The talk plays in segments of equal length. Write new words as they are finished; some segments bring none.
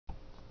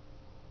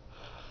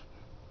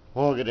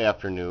Well, good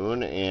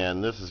afternoon,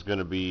 and this is going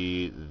to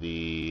be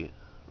the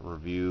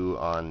review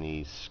on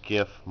the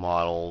Skif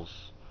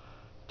models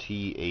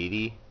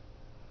T-80,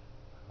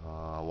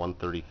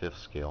 1/35th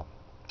scale.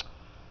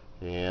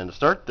 And to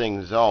start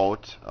things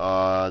out,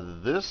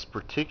 this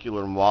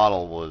particular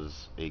model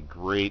was a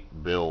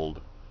great build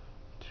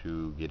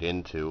to get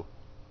into.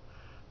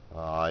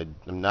 I'm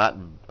not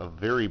a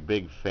very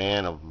big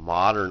fan of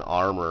modern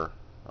armor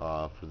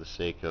for the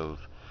sake of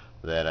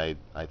that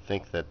I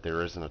think that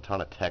there isn't a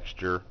ton of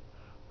texture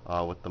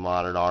with the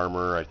modern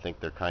armor. I think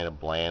they're kind of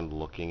bland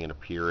looking in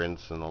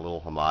appearance and a little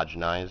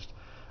homogenized.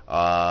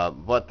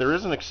 But there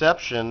is an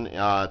exception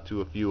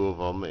to a few of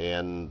them,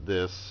 and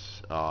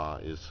this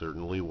is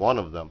certainly one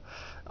of them.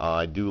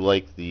 I do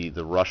like the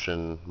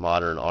Russian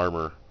modern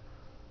armor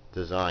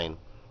design.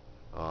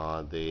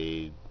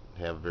 They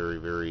have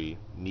very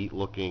neat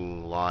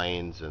looking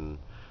lines and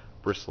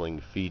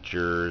bristling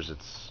features.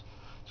 It's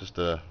just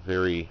a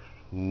very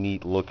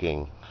neat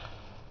looking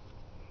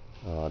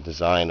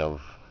design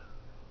of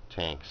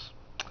tanks.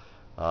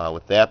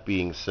 With that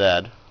being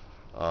said,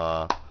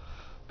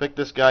 picked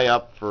this guy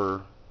up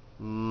for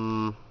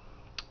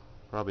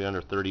probably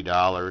under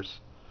 $30.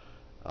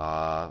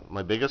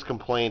 My biggest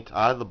complaint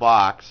out of the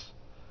box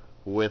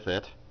with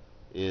it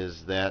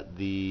is that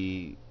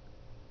the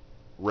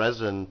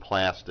resin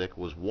plastic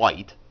was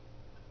white.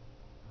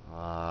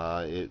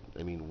 I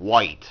mean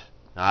white,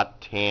 not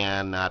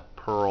tan, not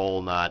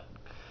pearl, not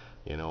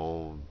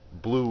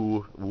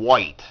blue,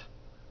 white.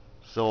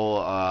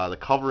 So the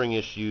covering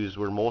issues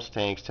where most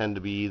tanks tend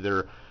to be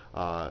either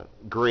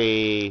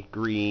gray,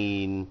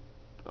 green,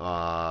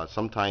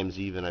 sometimes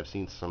even I've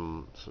seen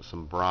some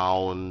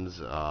browns,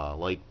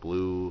 light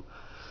blue.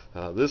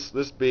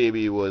 This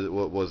baby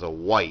was a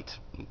white.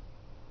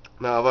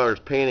 Now if I was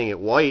painting it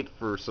white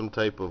for some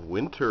type of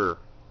winter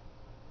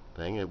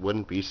thing, it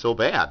wouldn't be so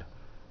bad.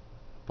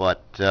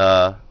 But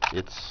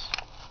it's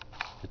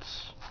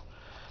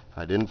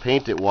I didn't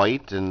paint it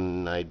white,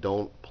 and I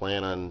don't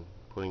plan on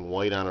putting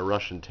white on a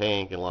Russian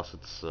tank unless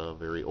it's a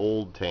very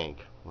old tank,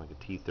 like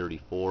a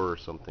T-34 or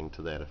something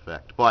to that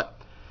effect.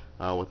 But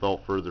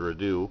without further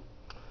ado,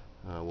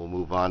 we'll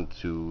move on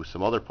to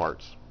some other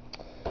parts.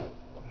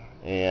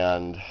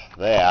 And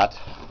that,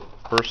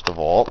 first of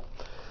all,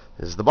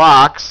 is the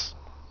box.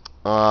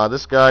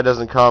 This guy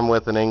doesn't come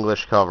with an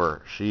English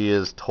cover. She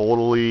is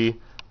totally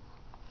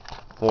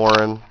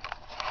foreign,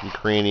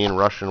 Ukrainian,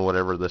 Russian,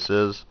 whatever this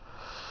is.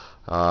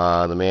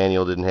 The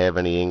manual didn't have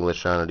any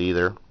English on it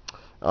either.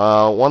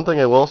 One thing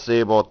I will say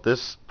about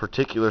this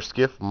particular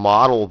Skif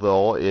model,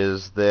 though,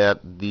 is that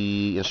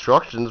the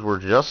instructions were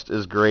just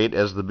as great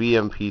as the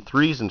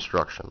BMP3's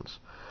instructions,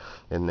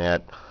 in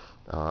that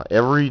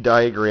every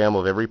diagram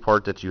of every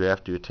part that you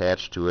have to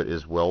attach to it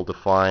is well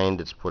defined.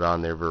 It's put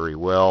on there very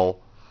well.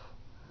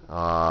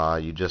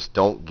 You just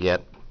don't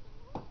get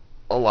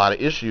a lot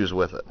of issues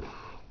with it.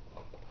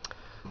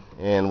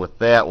 And with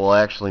that, we'll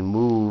actually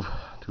move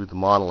to the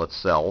model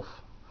itself.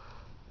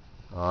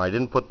 I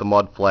didn't put the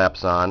mud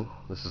flaps on.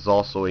 This is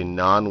also a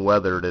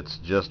non-weathered. It's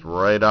just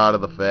right out of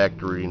the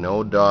factory.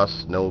 No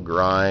dust, no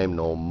grime,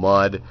 no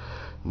mud,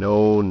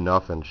 no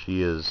nothing.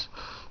 She is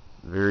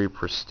very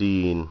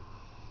pristine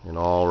in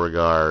all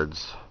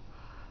regards,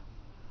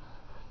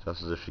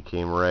 just as if she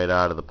came right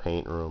out of the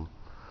paint room.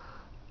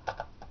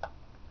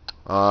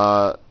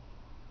 The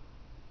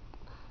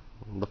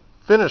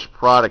finished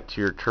product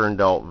here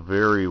turned out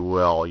very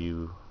well.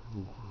 You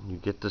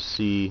get to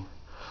see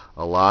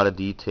a lot of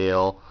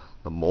detail.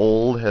 The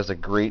mold has a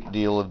great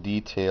deal of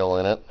detail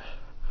in it,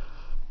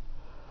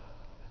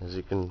 as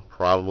you can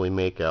probably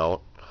make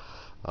out.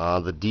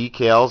 The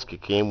decals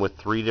came with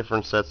 3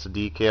 different sets of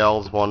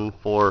decals, one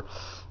for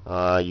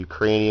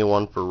Ukrainian,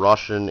 one for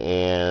Russian,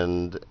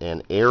 and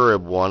an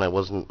Arab one. I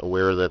wasn't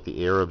aware that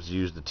the Arabs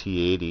used the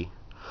T-80.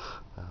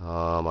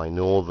 I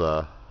know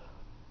the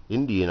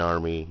Indian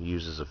Army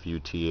uses a few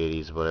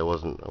T-80s, but I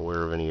wasn't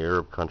aware of any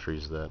Arab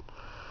countries that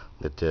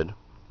did.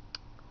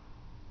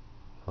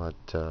 But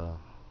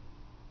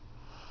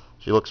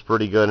she looks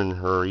pretty good in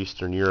her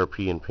Eastern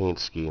European paint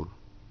scheme.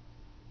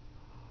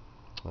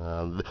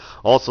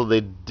 Also,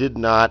 they did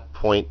not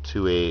point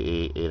to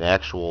an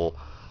actual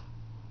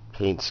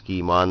paint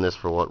scheme on this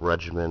for what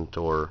regiment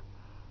or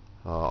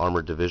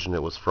armored division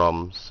it was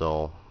from,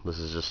 so this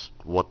is just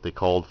what they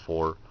called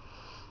for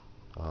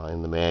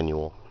in the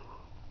manual.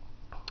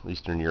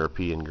 Eastern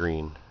European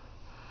green.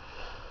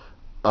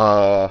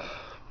 On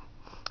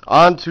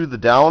to the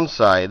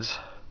downsides.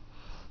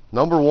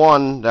 Number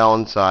one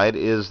downside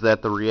is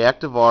that the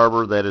reactive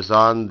armor that is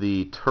on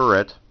the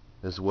turret,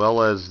 as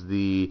well as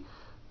the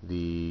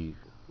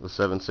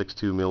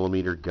 7.62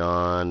 millimeter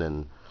gun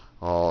and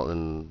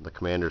the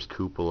commander's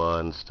cupola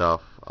and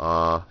stuff,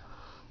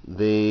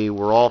 they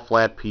were all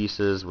flat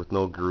pieces with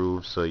no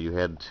grooves, so you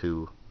had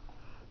to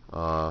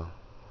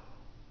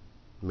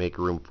make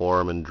room for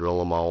them and drill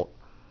them out,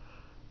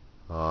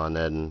 and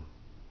then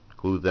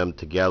glue them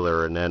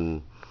together, and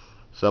then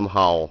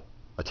somehow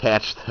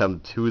attach them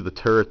to the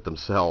turret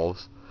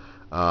themselves.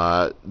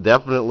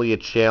 Definitely a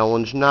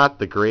challenge, not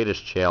the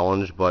greatest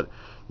challenge, but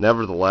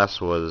nevertheless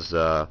was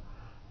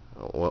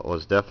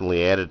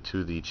definitely added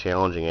to the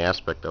challenging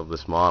aspect of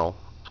this model.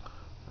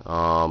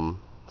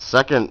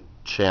 Second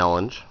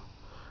challenge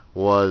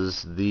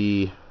was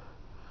the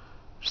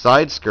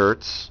side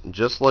skirts,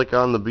 just like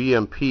on the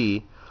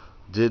BMP,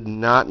 did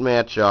not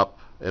match up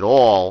at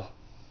all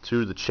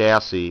to the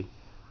chassis,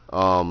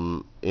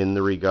 in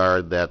the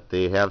regard that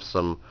they have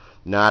some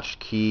notched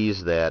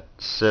keys that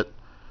sit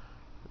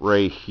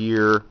right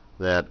here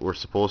that we're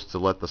supposed to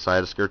let the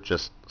side skirt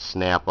just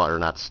snap, or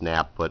not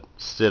snap, but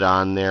sit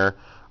on there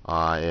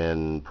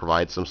and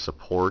provide some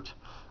support.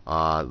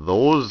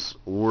 Those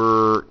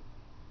were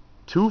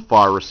too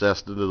far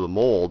recessed into the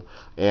mold,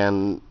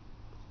 and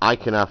I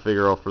cannot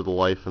figure out for the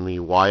life of me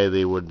why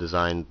they would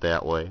design it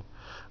that way.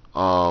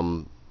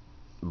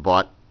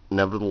 But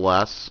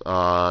nevertheless,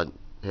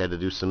 had to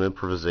do some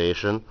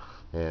improvisation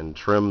and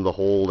trim the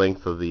whole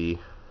length of the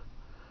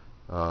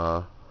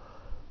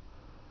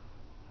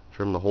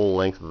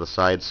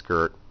side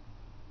skirt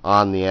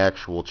on the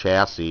actual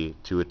chassis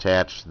to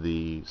attach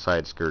the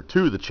side skirt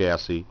to the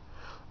chassis.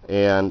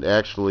 And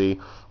actually,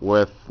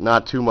 with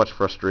not too much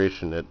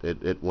frustration,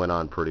 it went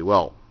on pretty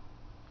well.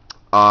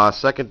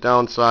 Second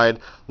downside,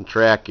 the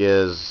track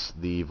is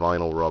the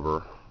vinyl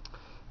rubber.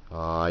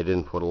 I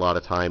didn't put a lot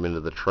of time into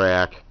the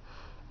track.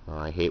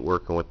 I hate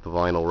working with the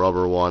vinyl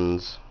rubber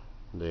ones.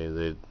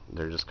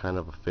 They're just kind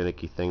of a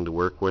finicky thing to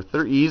work with.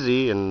 They're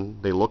easy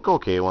and they look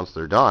okay once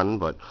they're done,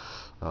 but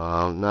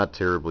not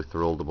terribly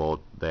thrilled about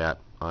that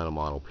on a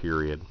model,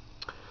 period.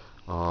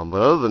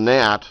 But other than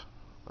that,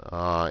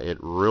 it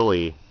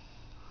really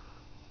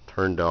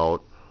turned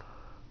out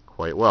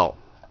quite well.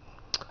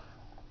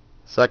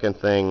 Second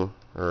thing,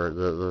 or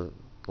the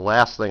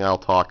last thing I'll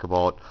talk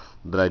about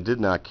that I did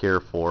not care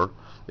for,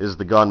 is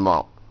the gun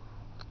mount.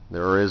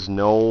 There is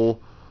no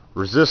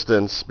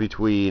resistance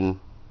between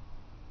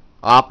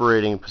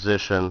operating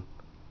position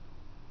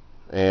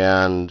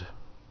and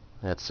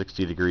at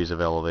 60 degrees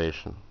of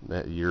elevation.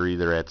 You're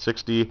either at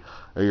 60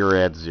 or you're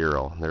at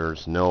 0.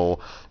 There's no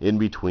in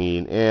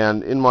between,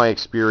 and in my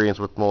experience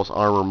with most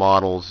armor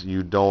models,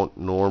 you don't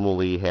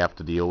normally have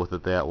to deal with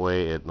it that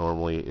way. It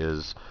normally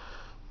is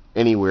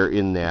anywhere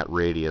in that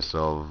radius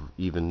of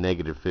even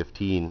negative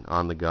 15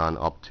 on the gun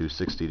up to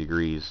 60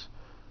 degrees.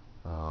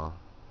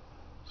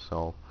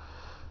 So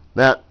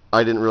that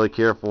I didn't really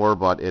care for,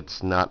 but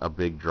it's not a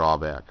big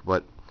drawback.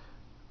 But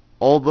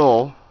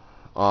although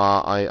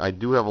I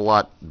do have a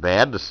lot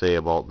bad to say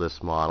about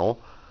this model,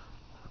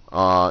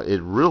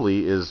 it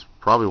really is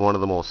probably one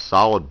of the most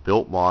solid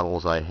built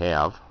models I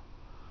have.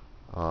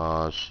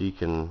 She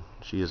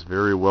is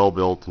very well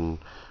built and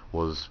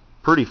was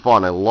pretty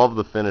fun. I love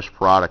the finished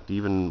product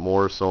even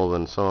more so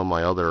than some of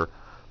my other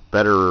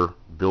better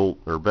built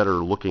or better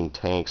looking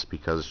tanks,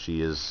 because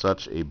she is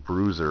such a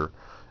bruiser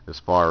as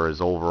far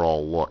as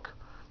overall look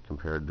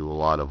compared to a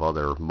lot of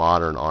other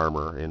modern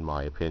armor, in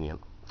my opinion.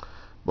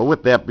 But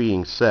with that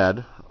being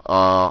said,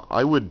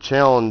 I would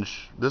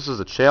challenge, this is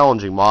a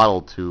challenging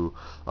model to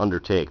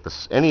undertake.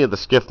 Any of the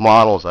Skif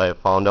models I have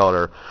found out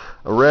are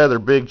a rather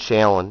big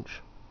challenge.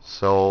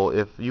 So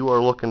if you are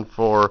looking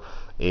for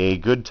a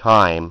good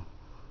time,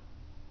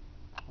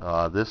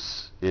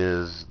 this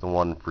is the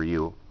one for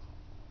you.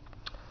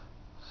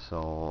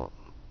 So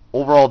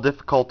overall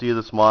difficulty of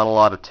this model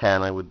out of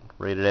 10, I would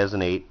rate it as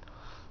an 8.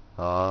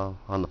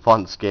 On the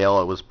fun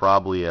scale, it was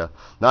probably a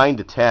 9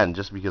 to 10,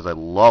 just because I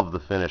love the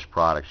finished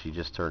product. She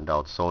just turned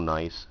out so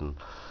nice. And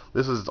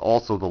this is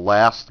also the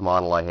last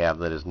model I have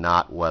that is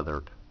not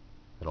weathered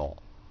at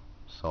all.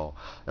 So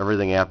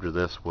everything after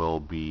this will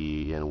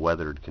be in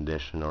weathered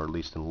condition, or at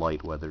least in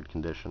light weathered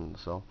condition.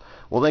 So,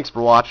 well, thanks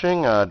for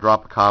watching.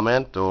 Drop a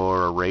comment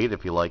or a rate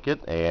if you like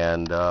it,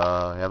 and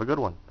have a good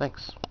one.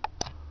 Thanks.